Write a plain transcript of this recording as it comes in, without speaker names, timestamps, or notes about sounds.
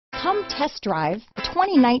Come test drive the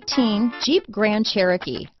 2019 Jeep Grand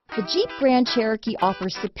Cherokee. The Jeep Grand Cherokee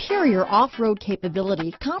offers superior off-road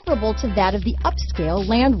capability comparable to that of the upscale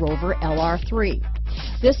Land Rover LR3.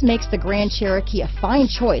 This makes the Grand Cherokee a fine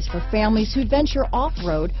choice for families who venture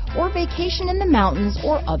off-road or vacation in the mountains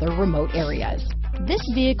or other remote areas. This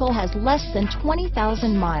vehicle has less than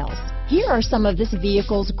 20,000 miles. Here are some of this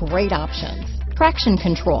vehicle's great options: traction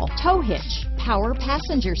control, tow hitch, power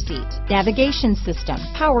passenger seat, navigation system,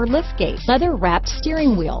 power liftgate, leather-wrapped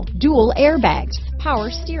steering wheel, dual airbags,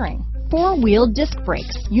 power steering, four-wheel disc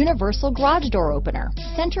brakes, universal garage door opener,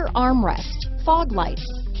 center armrest, fog lights,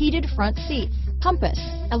 heated front seats, compass,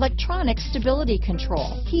 electronic stability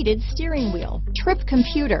control, heated steering wheel, trip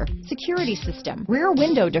computer, security system, rear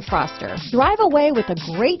window defroster. Drive away with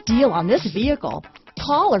a great deal on this vehicle.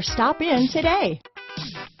 Call or stop in today.